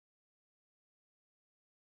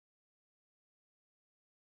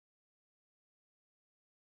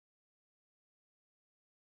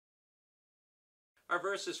Our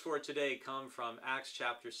verses for today come from Acts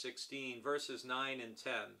chapter 16, verses 9 and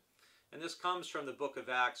 10. And this comes from the book of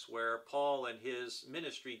Acts, where Paul and his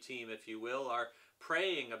ministry team, if you will, are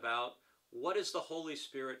praying about what is the Holy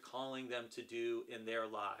Spirit calling them to do in their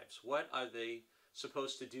lives. What are they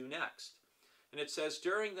supposed to do next? And it says,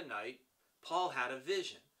 during the night, Paul had a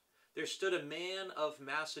vision. There stood a man of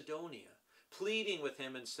Macedonia, pleading with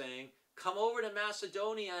him and saying, "Come over to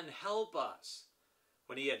Macedonia and help us."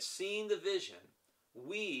 When he had seen the vision,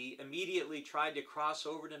 we immediately tried to cross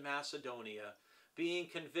over to Macedonia, being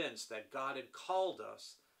convinced that God had called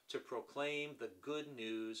us to proclaim the good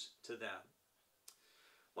news to them.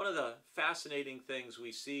 One of the fascinating things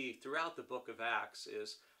we see throughout the book of Acts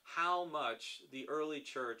is how much the early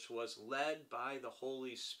church was led by the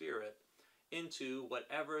Holy Spirit into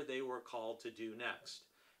whatever they were called to do next.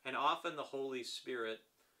 And often the Holy Spirit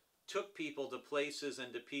took people to places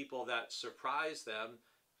and to people that surprised them,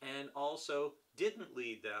 and also didn't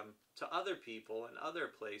lead them to other people and other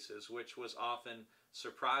places, which was often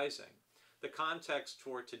surprising. The context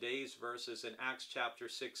for today's verses in Acts chapter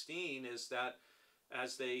 16 is that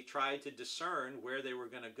as they tried to discern where they were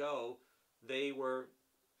going to go, they were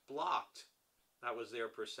blocked. That was their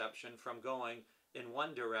perception, from going in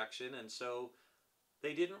one direction, and so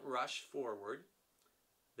they didn't rush forward.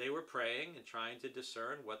 They were praying and trying to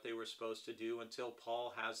discern what they were supposed to do until Paul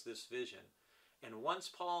has this vision. And once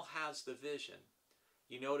Paul has the vision,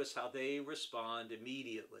 you notice how they respond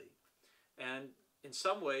immediately. And in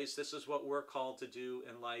some ways, this is what we're called to do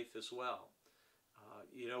in life as well.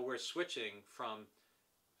 We're switching from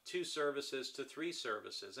 2 services to 3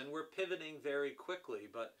 services, and we're pivoting very quickly,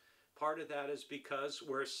 but part of that is because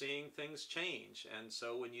we're seeing things change. And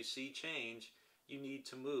so when you see change, you need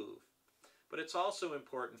to move. But it's also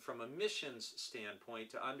important from a missions standpoint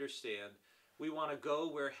to understand we want to go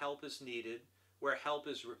where help is needed, where help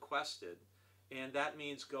is requested, and that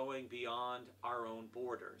means going beyond our own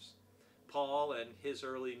borders. Paul and his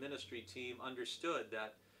early ministry team understood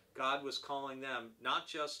that God was calling them not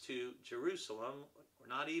just to Jerusalem, or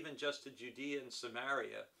not even just to Judea and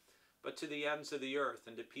Samaria, but to the ends of the earth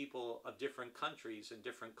and to people of different countries and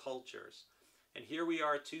different cultures. And here we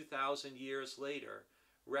are 2,000 years later,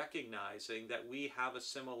 recognizing that we have a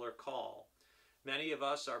similar call. Many of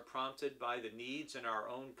us are prompted by the needs in our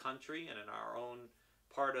own country and in our own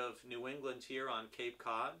part of New England here on Cape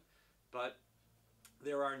Cod, but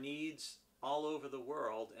there are needs all over the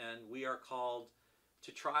world, and we are called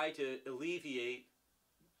to try to alleviate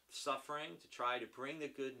suffering, to try to bring the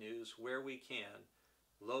good news where we can,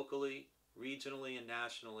 locally, regionally, and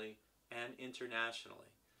nationally, and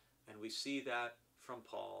internationally. And we see that from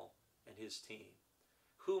Paul and his team.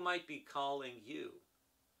 Who might be calling you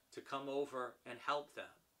to come over and help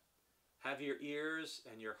them? Have your ears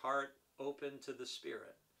and your heart open to the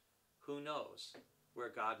Spirit. Who knows where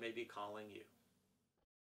God may be calling you?